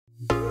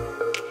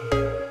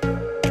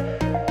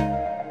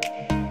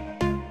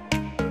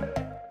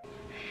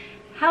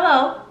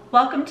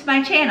welcome to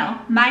my channel.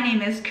 My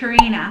name is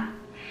Corinna.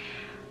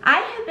 I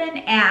have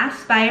been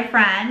asked by a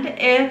friend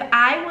if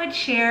I would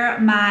share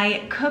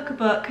my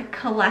cookbook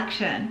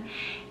collection.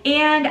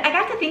 And I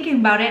got to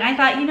thinking about it and I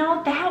thought, you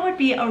know, that would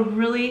be a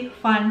really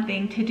fun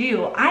thing to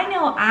do. I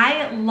know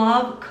I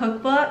love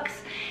cookbooks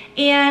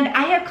and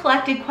I have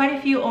collected quite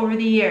a few over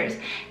the years.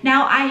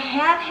 Now I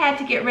have had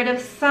to get rid of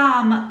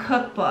some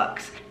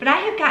cookbooks, but I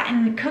have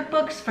gotten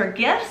cookbooks for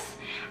gifts.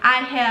 I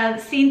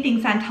have seen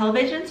things on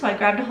television, so I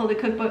grabbed a hold of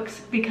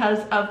cookbooks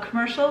because of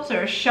commercials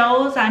or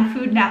shows on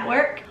Food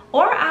Network.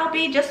 Or I'll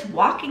be just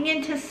walking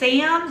into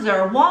Sam's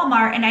or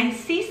Walmart and I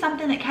see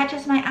something that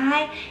catches my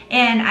eye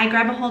and I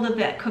grab a hold of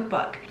that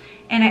cookbook.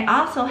 And I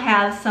also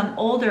have some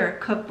older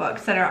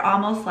cookbooks that are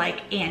almost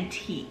like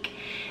antique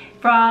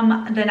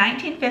from the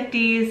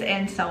 1950s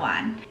and so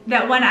on.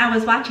 That when I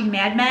was watching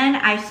Mad Men,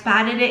 I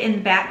spotted it in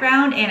the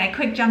background and I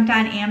quick jumped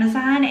on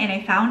Amazon and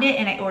I found it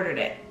and I ordered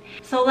it.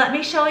 So let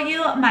me show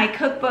you my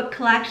cookbook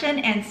collection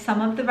and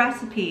some of the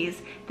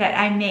recipes that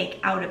I make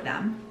out of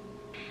them.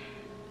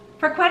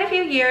 For quite a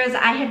few years,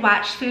 I had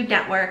watched Food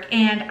Network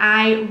and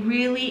I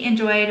really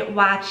enjoyed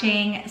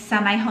watching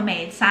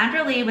Semi-Homemade.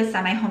 Sandra Lee was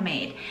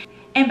Semi-Homemade.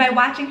 And by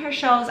watching her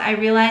shows, I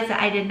realized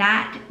that I did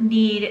not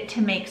need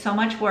to make so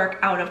much work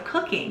out of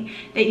cooking,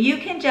 that you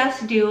can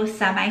just do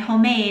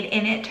semi-homemade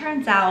and it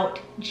turns out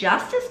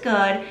just as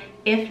good,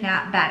 if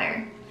not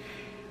better.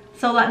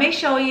 So let me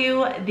show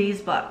you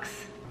these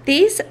books.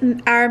 These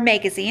are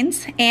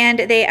magazines and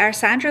they are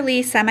Sandra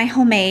Lee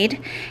Semi-Homemade.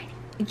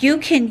 You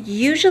can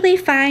usually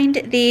find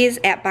these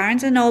at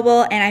Barnes &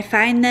 Noble and I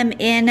find them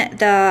in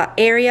the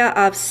area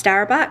of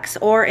Starbucks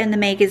or in the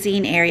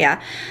magazine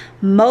area.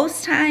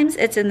 Most times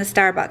it's in the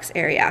Starbucks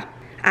area.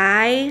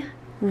 I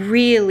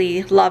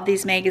really love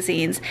these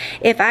magazines.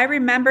 If I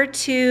remember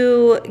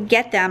to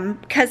get them,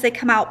 because they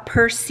come out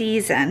per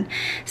season,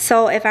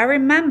 so if I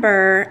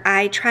remember,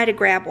 I try to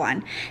grab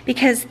one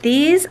because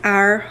these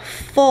are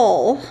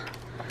full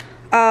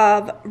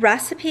of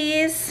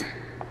recipes.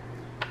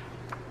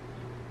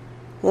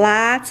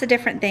 Lots of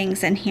different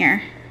things in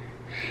here.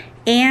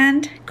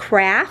 And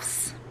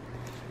crafts.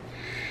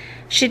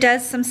 She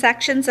does some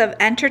sections of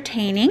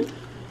entertaining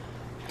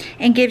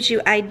and gives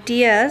you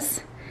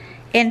ideas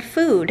in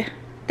food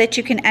that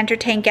you can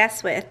entertain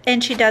guests with.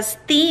 And she does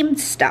themed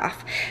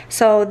stuff.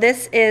 So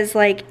this is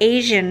like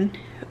Asian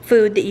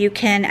food that you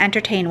can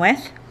entertain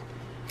with.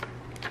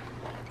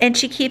 And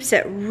she keeps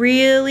it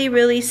really,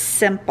 really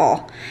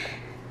simple.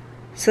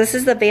 So this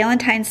is the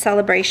Valentine's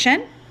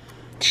celebration.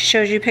 She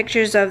shows you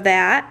pictures of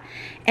that,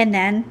 and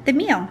then the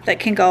meal that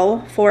can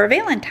go for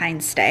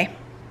Valentine's Day.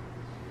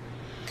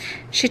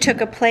 She took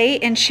a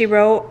plate and she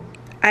wrote,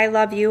 "I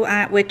love you"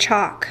 with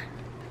chalk.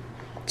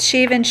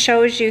 She even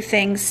shows you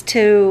things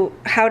to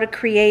how to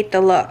create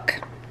the look.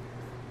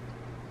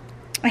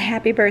 A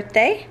happy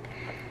birthday.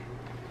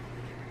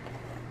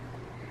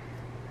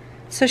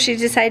 So she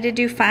decided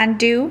to do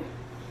fondue,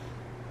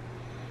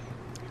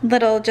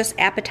 little just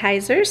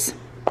appetizers.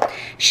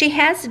 She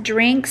has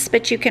drinks,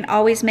 but you can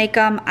always make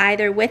them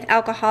either with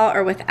alcohol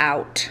or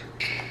without.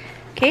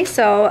 Okay,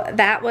 so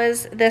that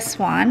was this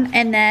one.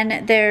 And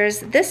then there's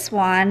this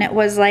one. It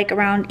was like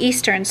around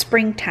Easter and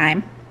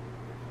springtime.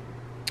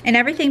 And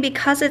everything,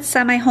 because it's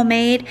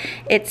semi-homemade,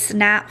 it's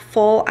not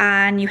full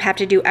on, you have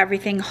to do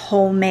everything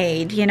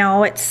homemade. You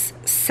know, it's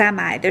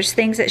semi. There's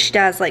things that she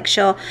does, like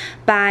she'll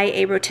buy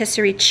a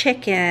rotisserie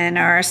chicken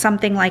or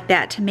something like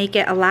that to make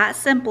it a lot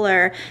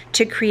simpler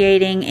to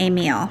creating a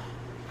meal.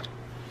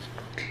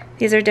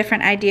 These are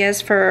different ideas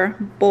for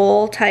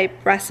bowl type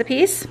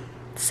recipes,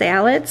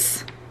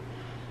 salads,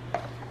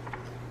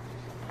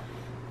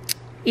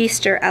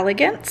 Easter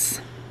elegance.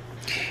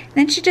 And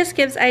then she just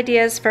gives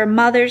ideas for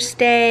Mother's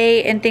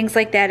Day and things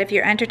like that if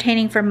you're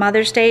entertaining for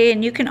Mother's Day,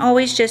 and you can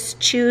always just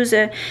choose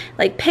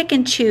pick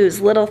and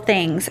choose little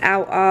things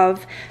out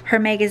of her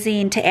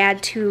magazine to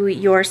add to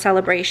your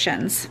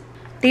celebrations.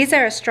 These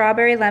are a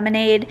strawberry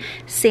lemonade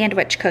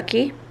sandwich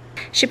cookie.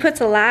 She puts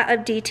a lot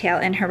of detail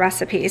in her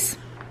recipes.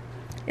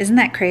 Isn't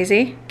that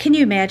crazy? Can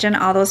you imagine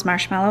all those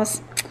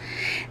marshmallows?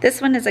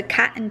 This one is a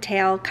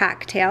cottontail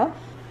cocktail.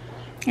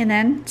 And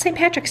then St.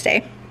 Patrick's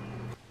Day.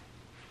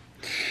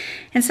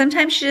 And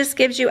sometimes she just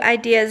gives you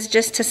ideas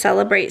just to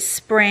celebrate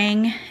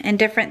spring and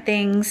different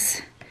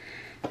things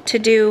to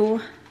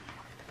do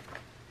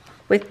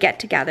with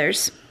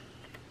get-togethers.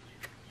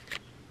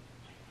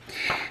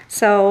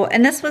 So,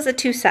 and this was a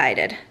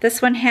two-sided.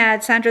 This one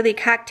had Sandra Lee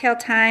Cocktail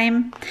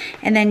Time,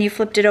 and then you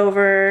flipped it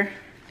over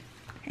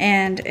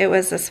and it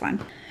was this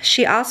one.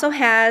 She also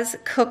has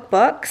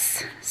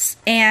cookbooks,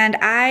 and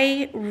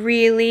I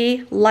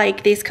really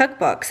like these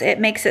cookbooks. It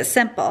makes it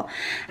simple.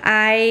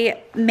 I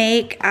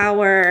make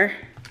our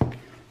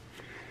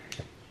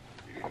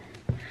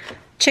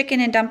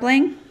chicken and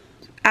dumpling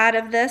out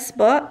of this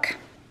book.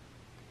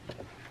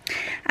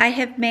 I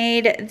have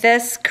made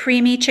this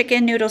creamy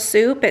chicken noodle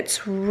soup.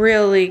 It's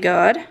really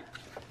good.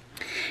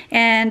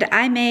 And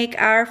I make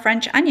our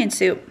French onion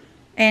soup.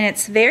 And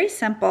it's very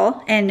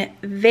simple and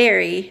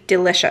very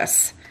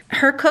delicious.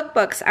 Her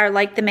cookbooks are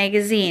like the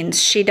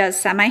magazines. She does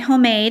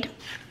semi-homemade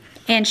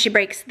And she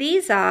breaks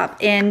these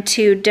up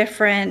into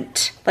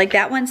different, like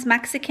that one's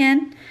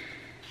Mexican.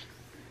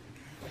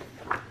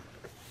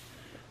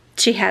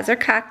 She has her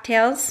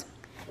cocktails.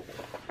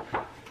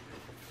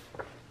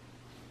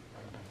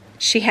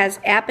 She has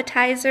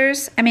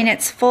appetizers. I mean,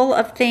 it's full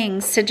of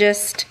things to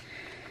just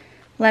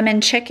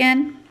lemon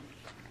chicken,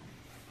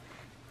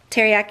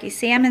 teriyaki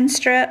salmon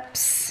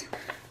strips.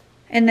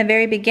 In the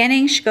very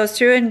beginning, she goes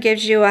through and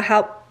gives you a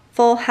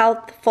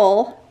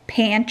healthful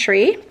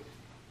pantry.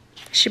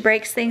 She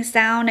breaks things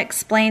down,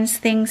 explains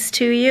things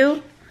to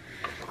you.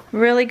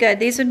 Really good.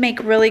 These would make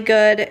really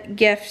good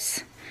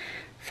gifts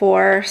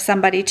for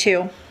somebody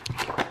too.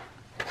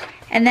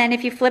 And then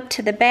if you flip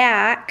to the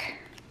back,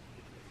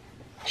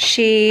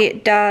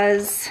 she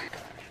does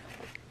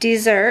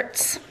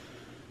desserts.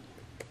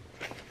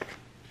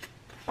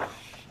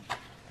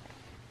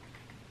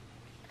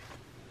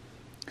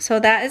 So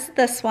that is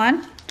this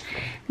one.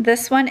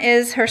 This one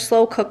is her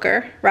slow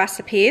cooker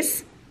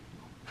recipes.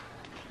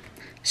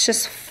 It's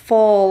just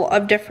full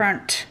of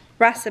different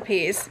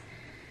recipes.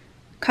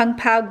 Kung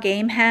Pao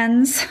game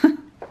hens.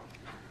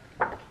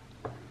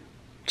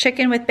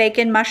 Chicken with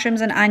bacon, mushrooms,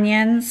 and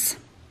onions.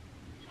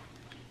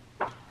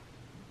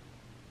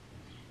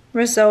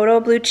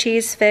 Risotto, blue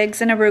cheese,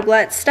 figs, and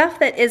arugula. It's stuff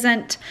that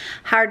isn't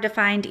hard to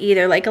find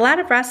either. Like a lot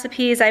of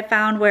recipes I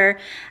found where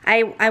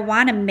I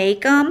want to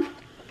make them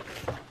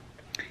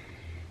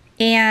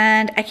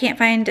and I can't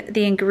find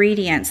the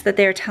ingredients that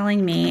they're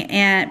telling me,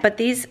 but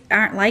these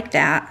aren't like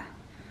that.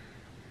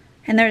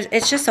 And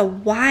it's just a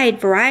wide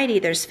variety.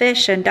 There's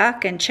fish and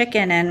duck and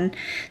chicken and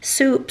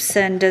soups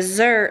and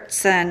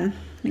desserts, and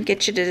let me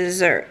get you to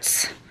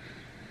desserts.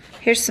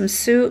 Here's some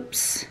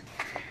soups.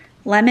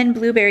 Lemon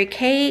blueberry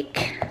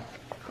cake.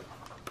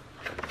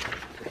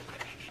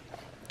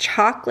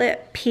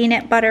 Chocolate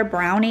peanut butter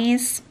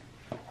brownies.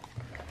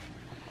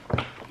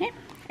 Okay.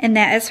 And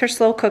that is her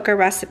slow cooker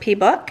recipe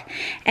book.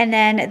 And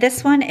then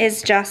this one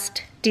is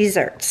just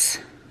desserts.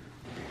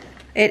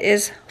 It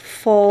is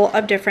full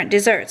of different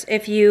desserts.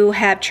 If you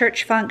have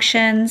church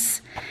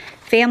functions,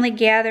 family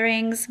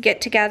gatherings,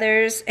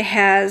 get-togethers, it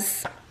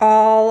has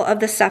all of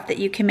the stuff that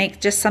you can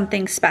make just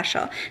something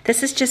special.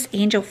 This is just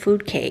angel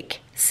food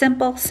cake.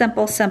 Simple,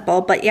 simple,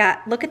 simple, but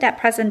yeah, look at that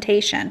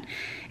presentation.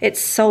 It's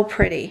so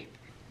pretty.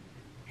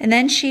 And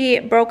then she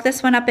broke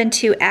this one up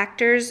into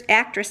actors,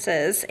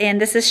 actresses,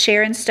 and this is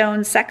Sharon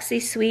Stone's Sexy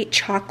Sweet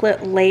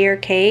Chocolate Layer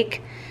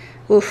Cake.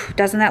 Oof,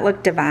 doesn't that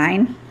look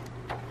divine?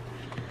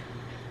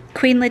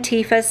 Queen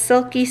Latifah's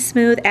Silky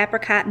Smooth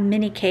Apricot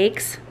Mini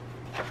Cakes.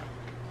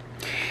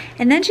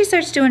 And then she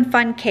starts doing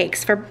fun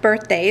cakes for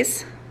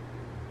birthdays.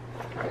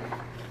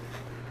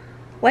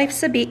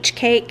 Life's a Beach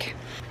Cake.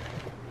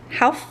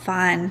 How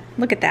fun.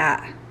 Look at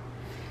that.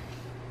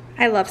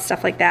 I love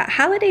stuff like that.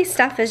 Holiday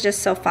stuff is just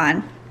so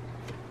fun.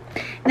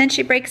 And then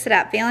she breaks it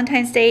up.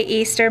 Valentine's Day,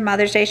 Easter,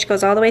 Mother's Day. She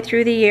goes all the way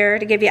through the year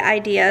to give you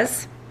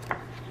ideas.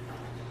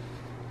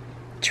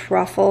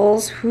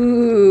 Truffles.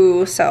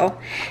 Ooh. So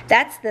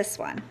that's this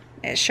one.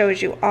 It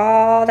shows you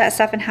all that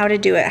stuff and how to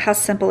do it. How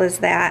simple is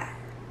that?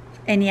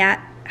 And yet,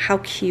 how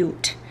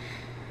cute.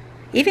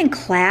 Even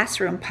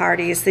classroom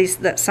parties,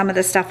 some of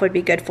this stuff would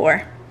be good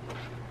for.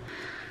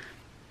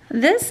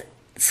 This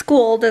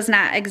school does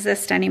not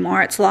exist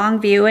anymore. It's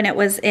Longview, and it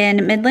was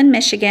in Midland,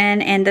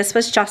 Michigan, and this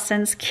was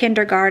Justin's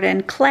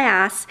kindergarten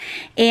class,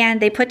 and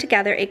they put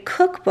together a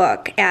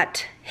cookbook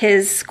at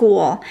his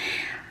school.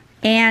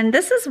 And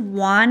this is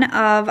one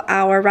of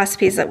our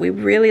recipes that we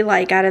really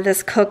like out of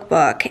this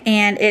cookbook,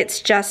 and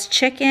it's just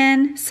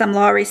chicken, some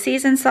Lowry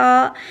seasoned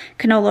salt,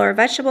 canola or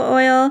vegetable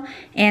oil,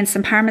 and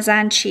some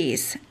Parmesan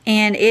cheese,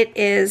 and it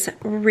is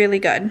really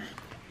good.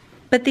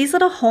 But these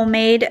little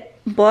homemade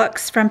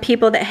books from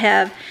people that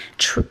have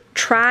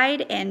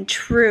tried and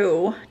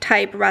true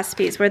type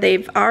recipes where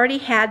they've already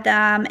had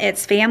them,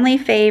 it's family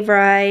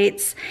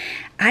favorites.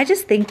 I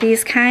just think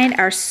these kind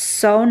are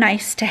so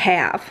nice to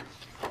have.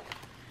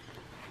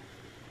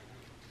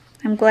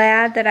 I'm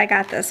glad that I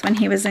got this when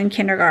he was in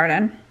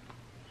kindergarten.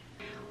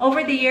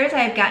 Over the years, I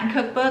have gotten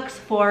cookbooks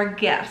for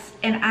gifts,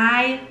 and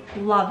I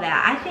love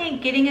that. I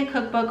think getting a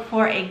cookbook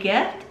for a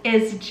gift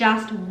is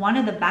just one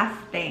of the best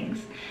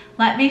things.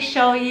 Let me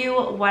show you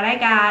what I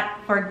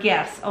got for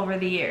gifts over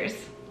the years.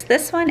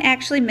 This one,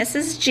 actually,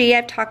 Mrs. G,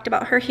 I've talked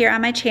about her here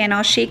on my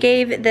channel. She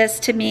gave this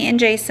to me and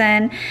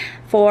Jason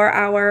for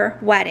our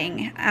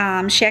wedding.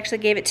 She actually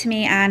gave it to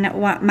me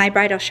on my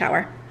bridal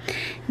shower.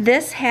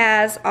 This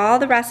has all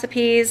the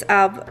recipes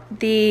of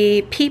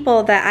the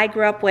people that I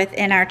grew up with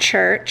in our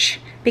church,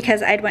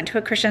 because I went to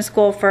a Christian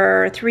school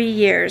for 3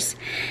 years.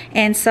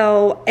 And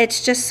so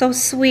it's just so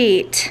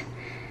sweet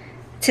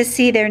to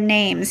see their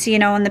names, you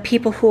know, and the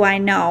people who I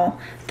know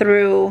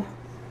through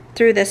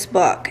this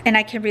book. And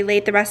I can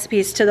relate the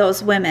recipes to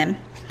those women.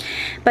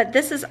 But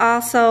this is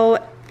also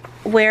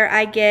where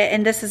I get,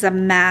 and this is a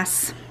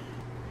mess.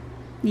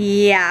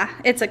 Yeah,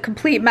 it's a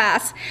complete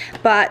mess.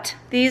 But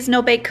these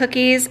no-bake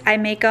cookies, I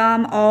make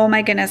them, oh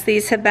my goodness,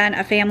 these have been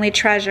a family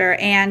treasure.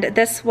 And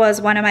this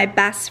was one of my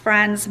best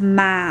friend's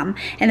mom.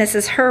 And this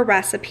is her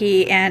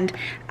recipe, and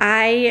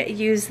I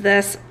use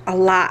this a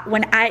lot.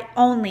 I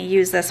only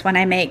use this when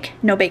I make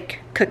no-bake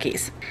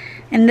cookies.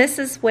 And this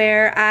is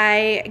where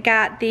I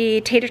got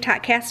the tater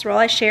tot casserole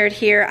I shared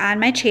here on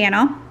my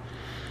channel.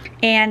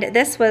 And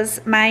this was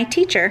my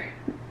teacher.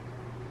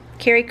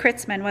 Carrie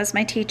Kritzman was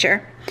my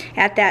teacher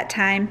at that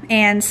time,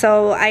 and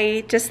so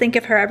I just think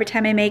of her every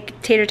time I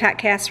make tater tot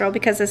casserole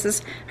because this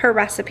is her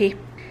recipe.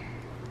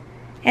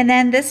 And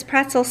then this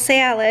pretzel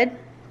salad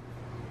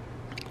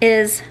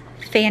is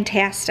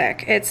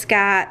fantastic. It's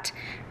got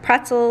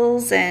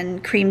pretzels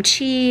and cream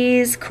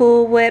cheese,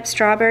 Cool Whip,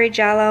 strawberry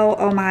jello.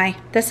 Oh my,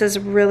 this is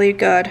really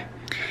good.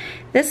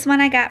 This one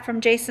I got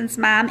from Jason's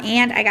mom,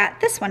 and I got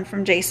this one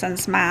from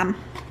Jason's mom.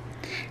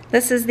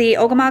 This is the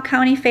Ogama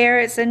County Fair.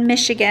 It's in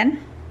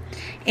Michigan.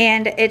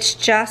 And it's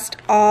just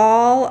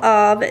all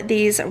of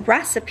these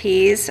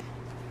recipes.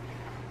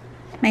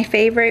 My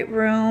favorite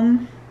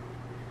room.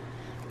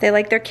 They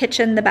like their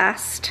kitchen the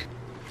best.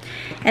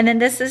 And then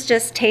this is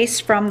just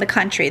taste from the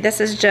country.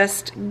 This is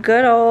just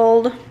good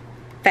old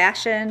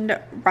fashioned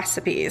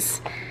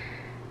recipes.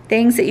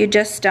 Things that you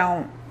just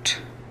don't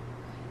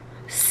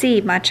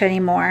see much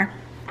anymore.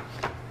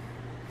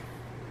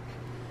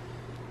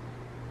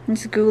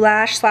 It's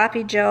goulash,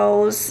 sloppy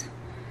joes.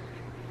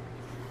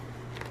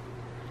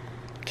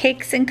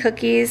 Cakes and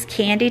cookies,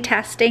 candy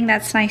testing,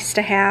 that's nice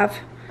to have.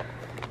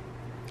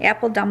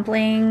 Apple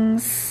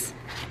dumplings,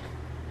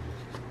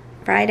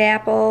 fried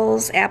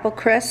apples, apple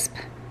crisp.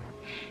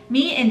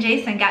 Me and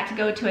Jason got to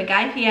go to a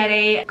Guy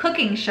Fieri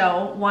cooking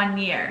show one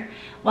year.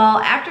 Well,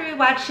 after we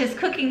watched his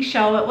cooking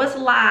show, it was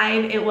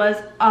live, it was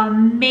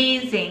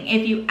amazing.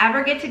 If you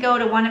ever get to go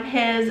to one of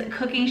his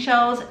cooking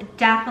shows,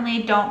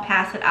 definitely don't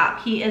pass it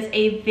up. He is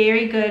a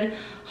very good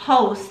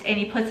host and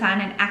he puts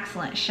on an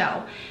excellent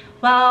show.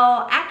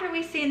 Well, after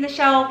we seen the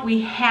show,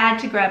 we had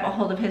to grab a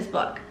hold of his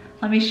book.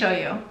 Let me show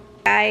you.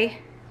 Guy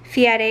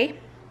Fieri,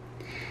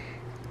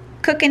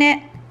 cooking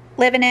it,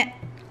 living it,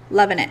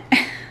 loving it.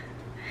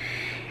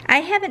 I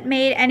haven't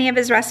made any of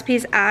his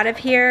recipes out of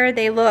here.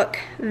 They look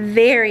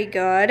very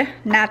good.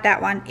 Not that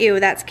one.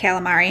 Ew, that's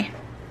calamari.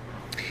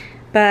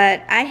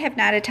 But I have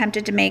not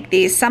attempted to make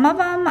these. Some of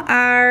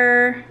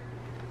them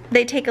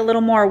they take a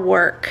little more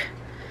work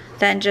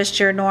than just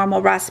your normal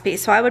recipe.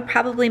 So I would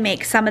probably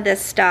make some of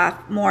this stuff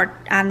more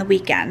on the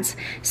weekends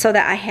so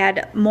that I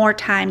had more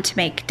time to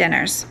make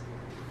dinners.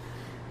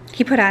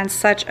 He put on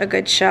such a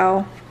good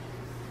show.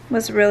 It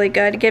was really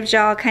good. It gives you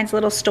all kinds of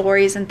little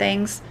stories and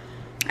things.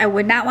 I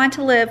would not want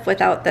to live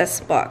without this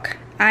book.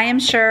 I am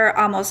sure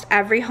almost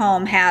every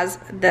home has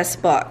this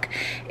book.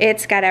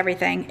 It's got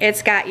everything.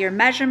 It's got your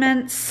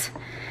measurements.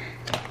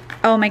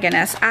 Oh my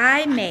goodness.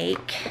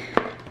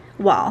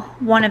 Well,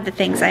 one of the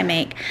things I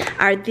make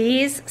are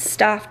these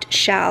stuffed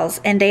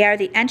shells, and they are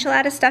the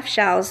enchilada stuffed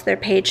shells. They're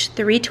page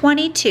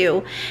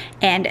 322,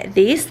 and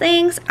these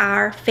things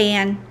are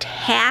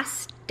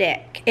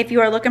fantastic. If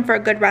you are looking for a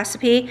good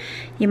recipe,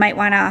 you might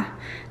want to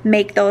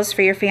make those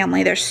for your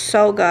family. They're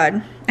so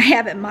good. I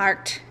have it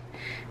marked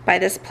by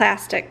this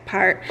plastic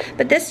part,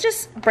 but this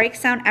just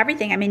breaks down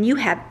everything. I mean, you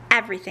have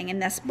everything in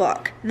this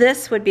book.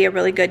 This would be a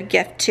really good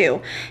gift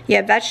too. You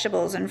have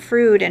vegetables and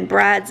fruit and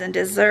breads and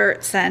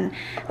desserts and,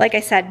 like I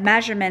said,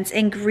 measurements,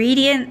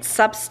 ingredient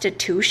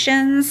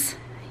substitutions.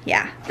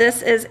 Yeah,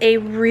 this is a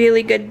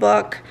really good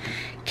book.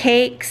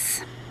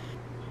 Cakes.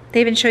 They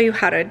even show you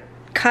how to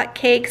cut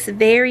cakes.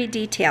 Very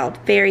detailed,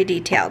 very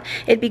detailed.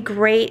 It'd be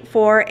great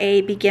for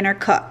a beginner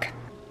cook.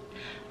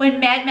 When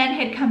Mad Men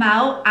had come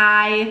out,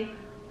 I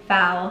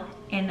fell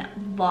in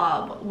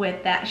love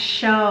with that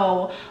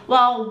show.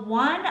 Well,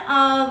 one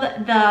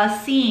of the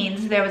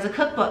scenes, there was a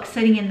cookbook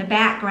sitting in the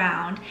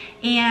background,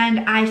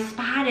 and I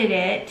spotted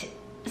it.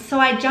 So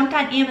I jumped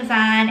on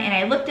Amazon and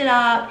I looked it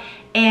up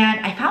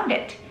and I found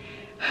it.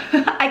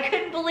 I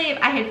couldn't believe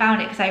I had found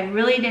it because I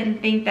really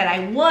didn't think that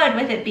I would,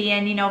 with it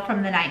being, you know,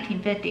 from the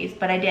 1950s,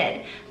 but I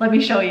did. Let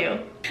me show you.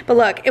 But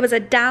look, it was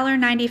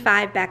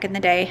 $1.95 back in the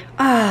day.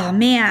 Oh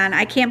man,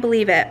 I can't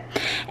believe it.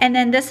 And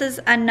then this is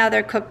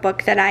another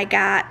cookbook that I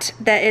got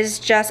that is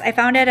just, I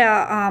found at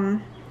a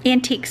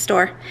antique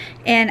store,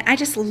 and I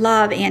just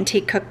love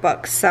antique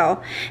cookbooks.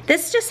 So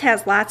this just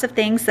has lots of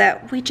things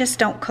that we just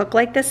don't cook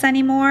like this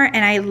anymore,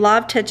 and I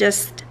love to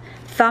just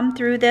thumb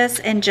through this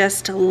and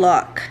just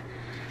look.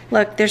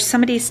 Look, there's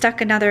somebody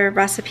stuck another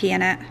recipe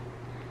in it.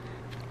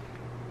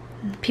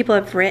 People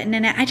have written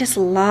in it. I just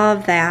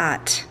love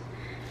that.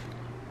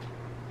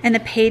 And the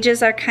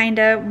pages are kind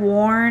of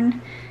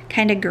worn,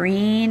 kind of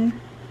green.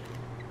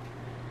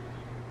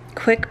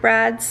 Quick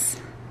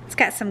breads. It's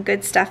got some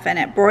good stuff in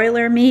it.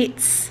 Broiler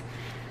meats.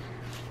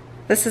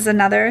 This is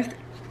another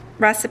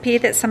recipe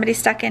that somebody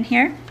stuck in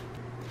here.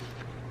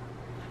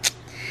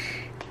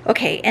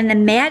 Okay, and the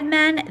Mad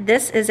Men,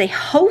 this is a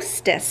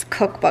hostess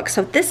cookbook.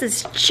 So this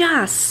is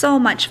just so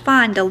much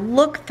fun to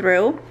look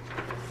through.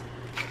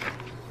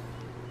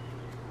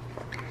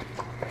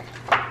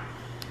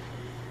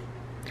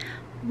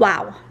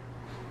 Wow.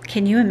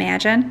 Can you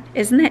imagine?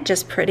 Isn't that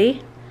just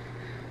pretty?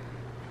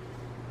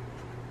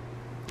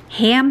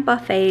 Ham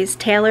buffets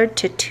tailored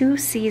to 2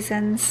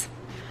 seasons.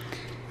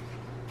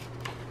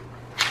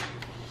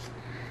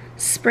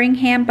 Spring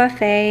ham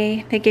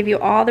buffet. They give you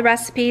all the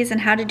recipes and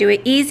how to do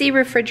it. Easy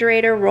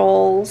refrigerator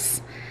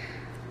rolls.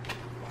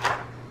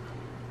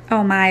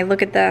 Oh my,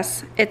 look at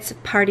this. It's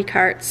party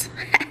carts.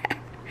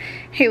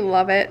 I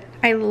love it.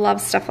 I love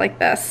stuff like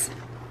this.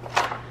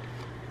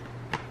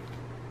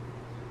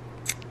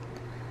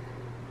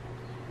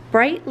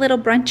 Bright little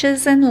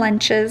brunches and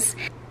lunches.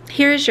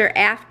 Here's your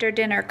after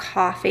dinner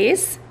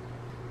coffees.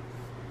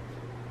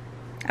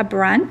 A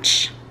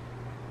brunch.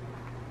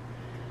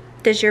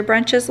 Does your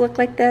brunches look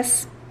like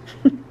this?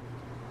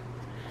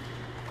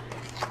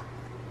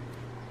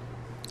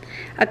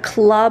 A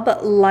club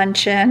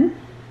luncheon.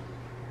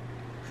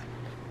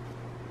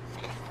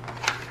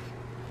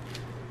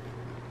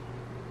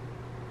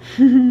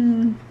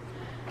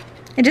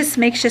 It just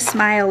makes you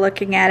smile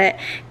looking at it.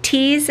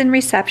 Teas and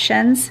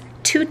receptions.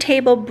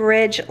 2-table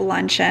bridge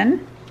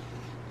luncheon.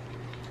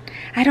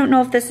 I don't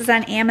know if this is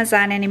on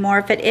Amazon anymore.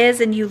 If it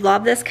is and you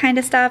love this kind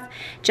of stuff,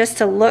 just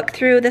to look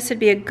through, this would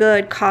be a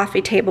good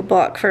coffee table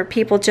book for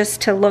people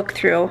just to look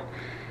through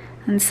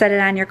and set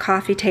it on your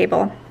coffee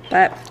table.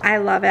 But I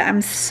love it.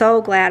 I'm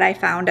so glad I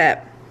found it.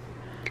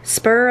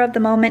 Spur of the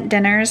moment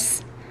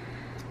dinners.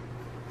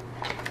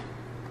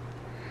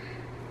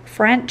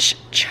 French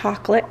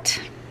chocolate.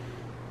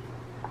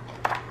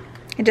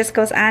 It just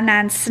goes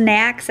on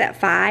snacks at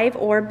 5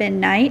 or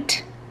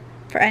midnight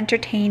for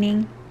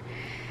entertaining.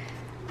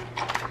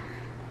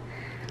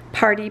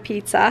 Party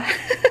pizza.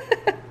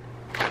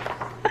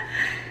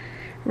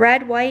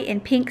 Red, white,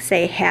 and pink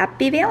say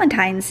Happy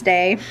Valentine's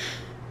Day.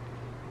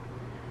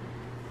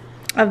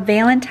 A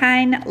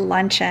Valentine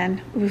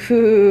luncheon.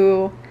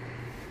 Ooh.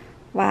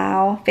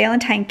 Wow.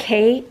 Valentine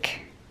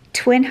cake.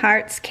 Twin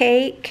Hearts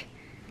cake.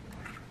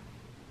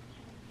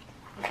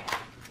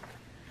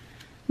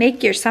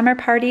 Make your summer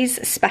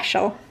parties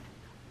special.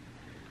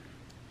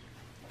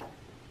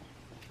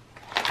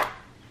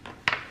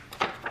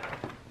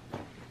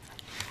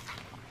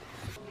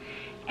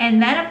 And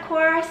then of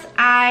course,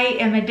 I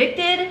am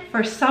addicted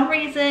for some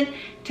reason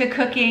to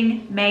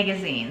cooking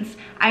magazines.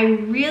 I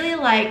really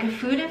like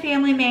Food and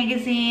Family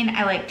magazine.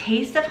 I like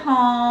Taste of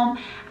Home.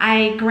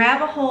 I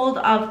grab a hold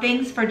of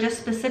things for just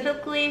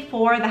specifically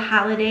for the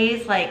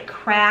holidays, like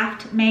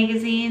craft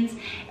magazines.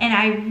 And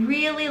I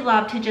really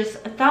love to just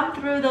thumb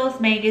through those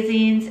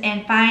magazines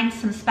and find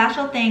some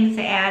special things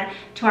to add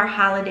to our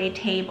holiday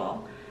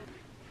table.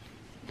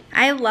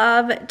 I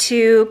love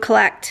to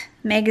collect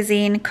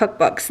magazine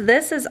cookbooks.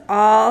 This is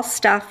all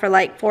stuff for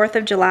like 4th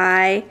of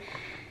July,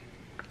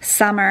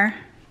 summer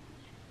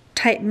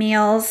type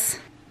meals,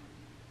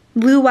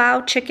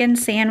 luau chicken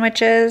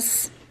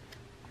sandwiches.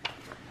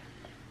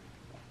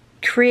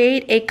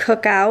 Create a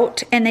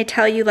cookout, and they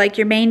tell you like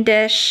your main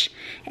dish,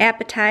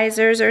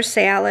 appetizers or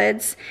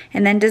salads,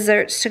 and then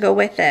desserts to go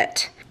with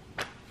it.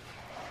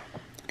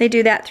 They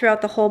do that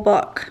throughout the whole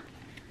book.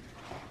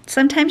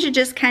 Sometimes you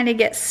just kind of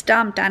get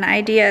stumped on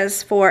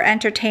ideas for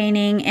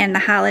entertaining and the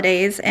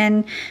holidays,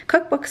 and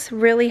cookbooks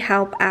really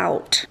help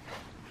out.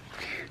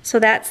 So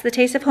that's the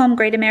Taste of Home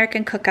Great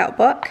American Cookout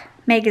Book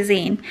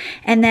magazine.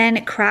 And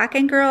then Crock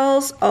and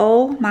Girls,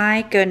 oh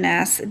my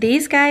goodness,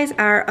 these guys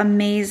are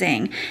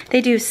amazing.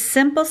 They do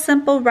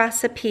simple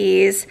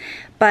recipes,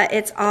 but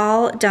it's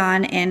all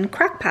done in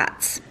crock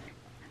pots.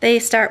 They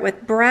start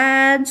with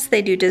breads,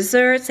 they do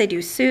desserts, they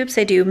do soups,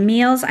 they do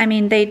meals. I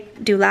mean, they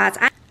do lots.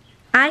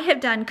 I have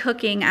done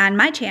cooking on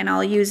my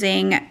channel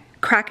using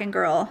Crock and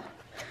Girl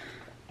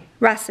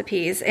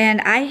recipes,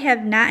 and I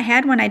have not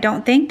had one, I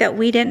don't think, that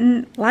we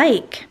didn't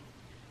like.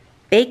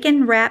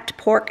 Bacon wrapped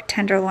pork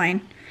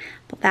tenderloin.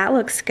 Well, that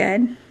looks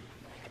good.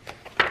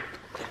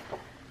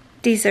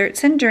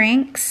 Desserts and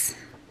drinks.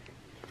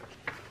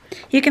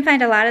 You can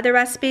find a lot of the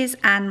recipes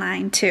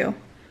online too.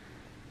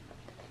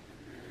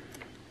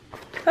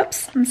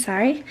 Oops, I'm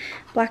sorry.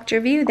 Blocked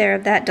your view there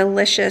of that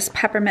delicious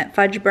peppermint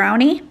fudge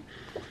brownie.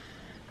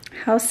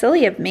 How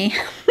silly of me.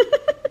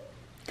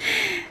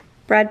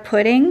 Bread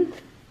pudding.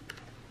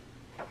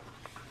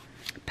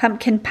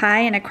 Pumpkin pie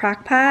in a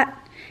crock pot.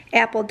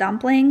 Apple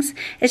dumplings.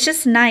 It's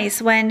just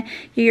nice when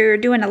you're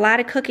doing a lot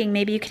of cooking.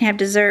 Maybe you can have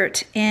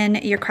dessert in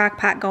your crock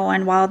pot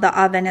going while the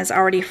oven is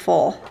already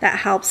full. That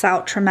helps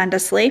out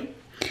tremendously.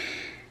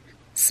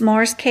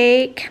 S'mores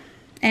cake,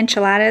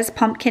 enchiladas,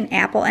 pumpkin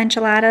apple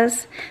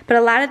enchiladas. But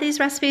a lot of these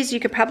recipes you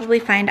could probably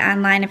find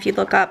online if you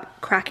look up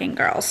Crock and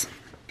Girls.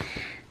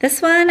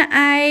 This one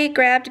I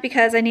grabbed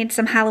because I need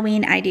some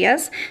Halloween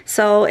ideas.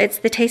 So it's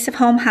the Taste of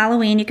Home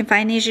Halloween. You can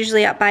find these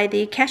usually up by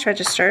the cash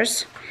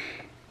registers.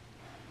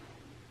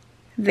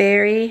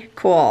 Very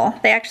cool.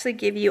 They actually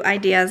give you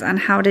ideas on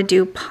how to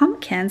do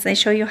pumpkins. They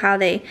show you how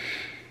they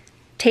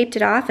taped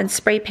it off and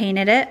spray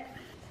painted it.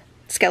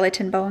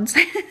 Skeleton bones.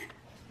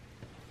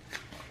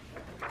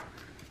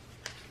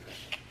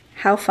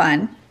 How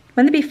fun.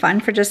 Wouldn't it be fun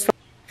for just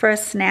for a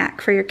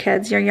snack for your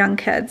kids, your young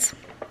kids?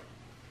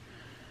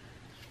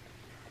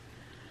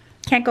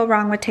 Can't go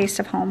wrong with Taste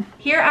of Home.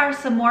 Here are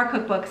some more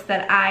cookbooks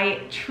that I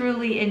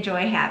truly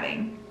enjoy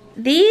having.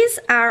 These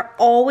are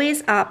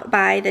always up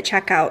by the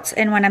checkouts,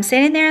 and when I'm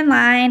standing there in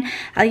line,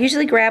 I'll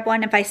usually grab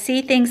one. If I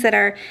see things that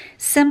are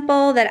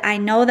simple that I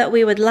know that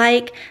we would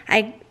like,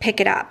 I pick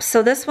it up.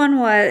 So this one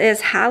is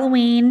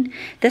Halloween.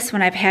 This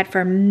one I've had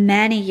for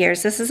many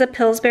years. This is a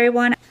Pillsbury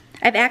one.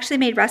 I've actually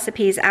made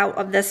recipes out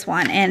of this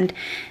one, and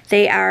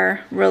they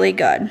are really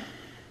good.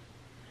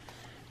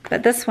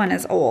 But this one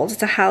is old.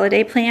 It's a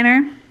holiday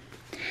planner.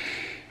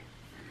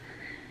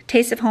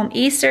 Taste of Home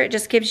Easter, it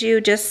just gives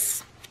you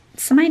just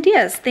some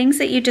ideas, things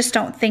that you just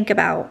don't think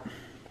about.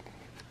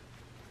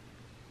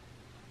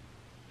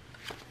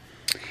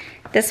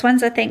 This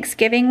one's a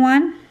Thanksgiving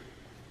one.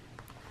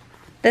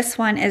 This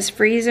one is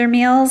freezer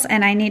meals,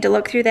 and I need to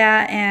look through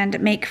that and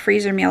make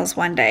freezer meals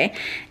one day.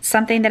 It's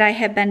something that I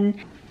have been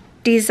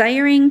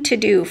desiring to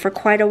do for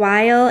quite a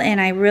while,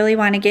 and I really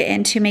want to get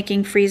into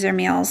making freezer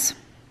meals.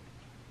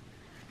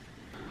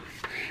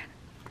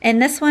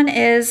 And this one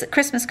is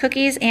Christmas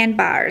cookies and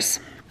bars.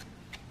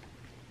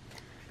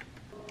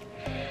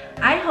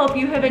 I hope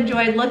you have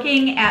enjoyed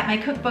looking at my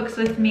cookbooks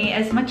with me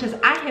as much as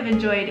I have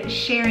enjoyed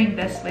sharing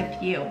this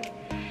with you.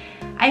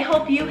 I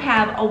hope you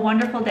have a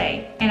wonderful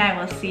day, and I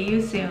will see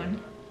you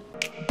soon.